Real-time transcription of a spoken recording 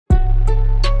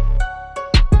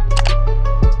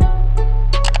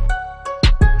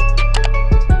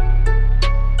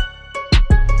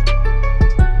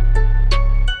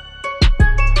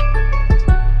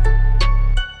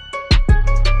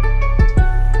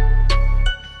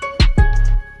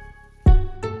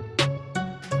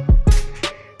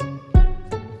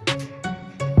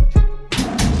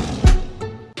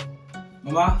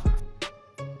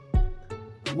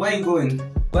are you going?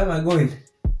 Where am I going?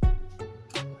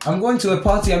 I'm going to a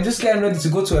party. I'm just getting ready to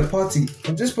go to a party.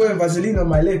 I'm just putting Vaseline on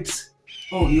my lips.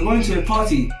 Oh, you're going to a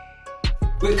party?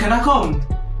 Wait, can I come?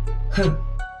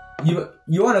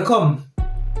 You wanna come?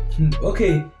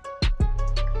 Okay.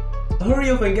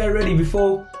 Hurry up and get ready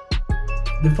before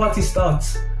the party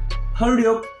starts. Hurry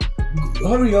up.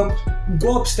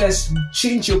 Go upstairs,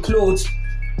 change your clothes,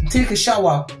 take a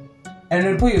shower, and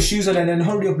then put your shoes on and then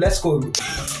hurry up, let's go.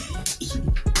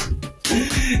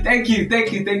 Thank you.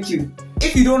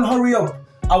 If you don't hurry up,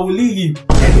 I will leave you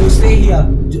and you'll stay here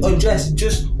undressed,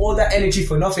 just all that energy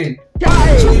for nothing.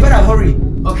 So you better hurry.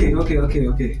 Okay. Hurry.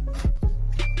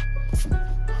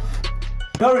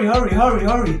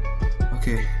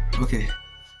 Okay.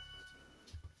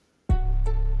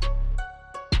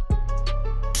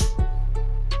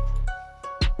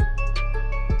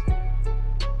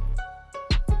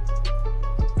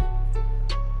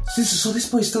 So this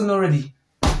boy is still not ready.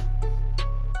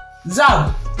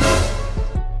 Zab!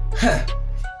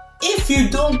 If you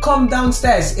don't come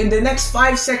downstairs in the next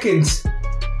 5 seconds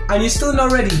and you're still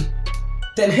not ready,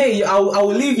 then hey, I will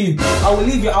leave you.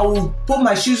 I will put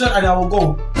my shoes on and I will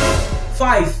go.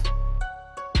 5,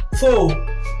 4,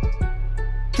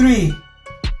 3.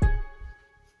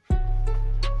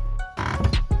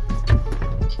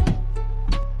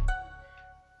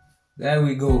 There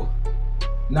we go.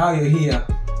 Now you're here.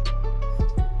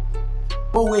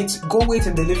 Go wait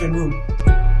in the living room.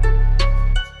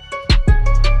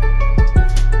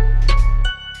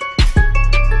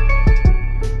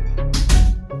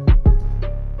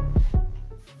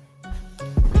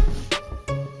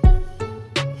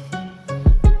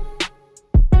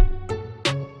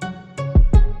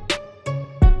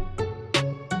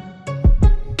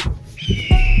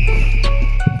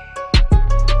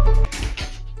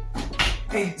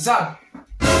 Hey, Zab.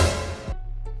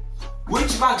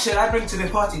 Which bag should I bring to the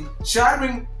party? Should I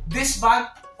bring this bag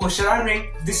or should I bring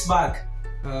this bag?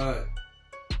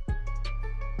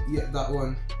 Yeah, that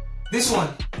one. This one?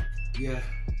 Yeah.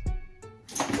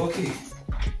 Okay.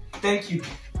 Thank you.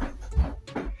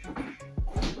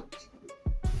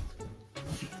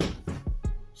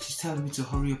 She's telling me to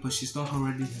hurry up, but she's not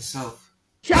hurrying herself.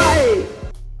 Shy!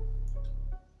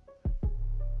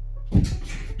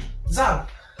 Zab!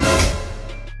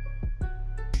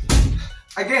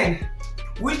 Again,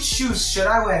 which shoes should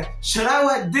I wear? Should I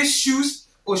wear these shoes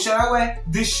or should I wear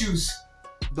these shoes?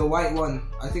 The white one.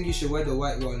 I think you should wear the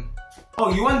white one.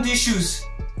 Oh, you want these shoes?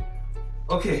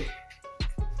 Okay.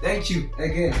 Thank you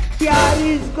again. Here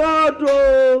is God.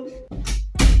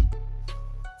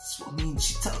 That's what I mean.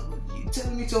 You're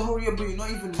telling me to hurry up, but you're not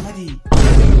even ready.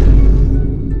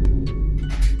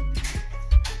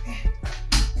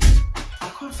 I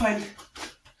can't find.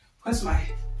 Where's my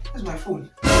phone?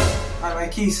 And my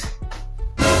keys.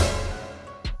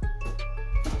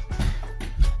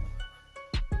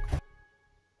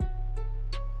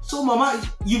 So Mama,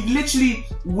 you've literally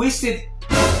wasted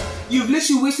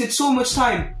so much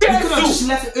time. You could have just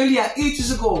left earlier,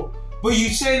 ages ago. But you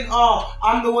saying, oh,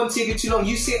 I'm the one taking too long.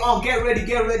 You say, oh, get ready.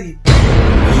 You're here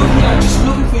just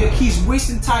looking for your keys,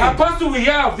 wasting time. How do we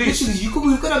have this? Literally,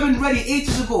 we could have been ready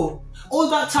ages ago. All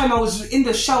that time I was in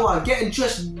the shower, getting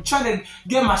dressed, trying to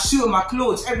get my suit and my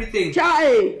clothes, everything.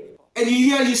 Chai! And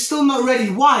you're still not ready.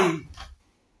 Why?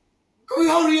 Can we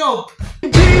hurry up?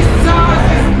 Jesus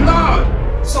is Lord!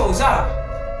 So, Zab,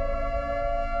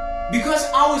 because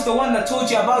I was the one that told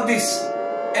you about this,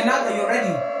 and now that you're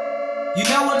ready, you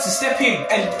now want to step in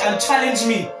and challenge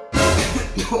me.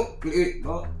 No, please,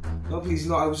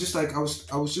 no. I was just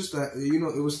you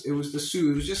know, it was the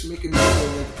suit. It was just making me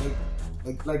feel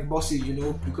like bossy, you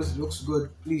know, because it looks good.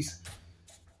 Please.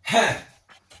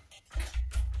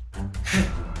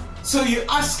 So you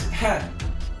ask her,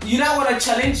 you now want to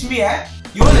challenge me, eh?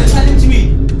 You want to challenge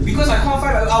me because I can't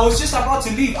find. I was just about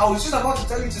to leave. I was just about to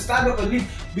tell you to stand up and leave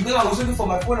because I was looking for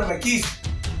my phone and my keys.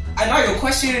 And now you're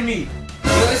questioning me.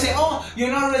 You're gonna say, oh,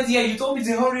 you're not ready yet. You told me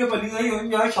to hurry up and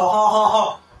you're like,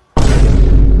 ha.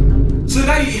 So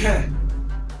now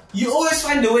you always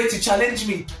find a way to challenge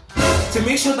me, to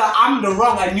make sure that I'm the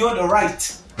wrong and you're the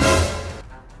right.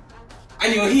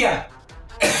 And you're here.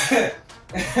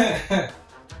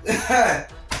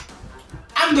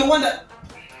 I'm the one that...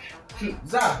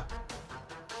 Zab.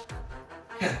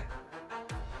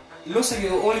 It looks like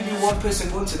there will only be one person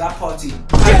going to that party. And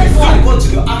before I go to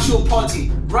the actual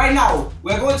party, right now,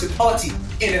 we're going to party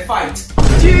in a fight.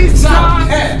 Jesus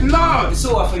Zab, Lord! it's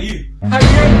over for you. I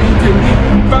can't beat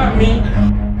me.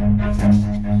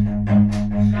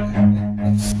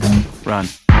 Run.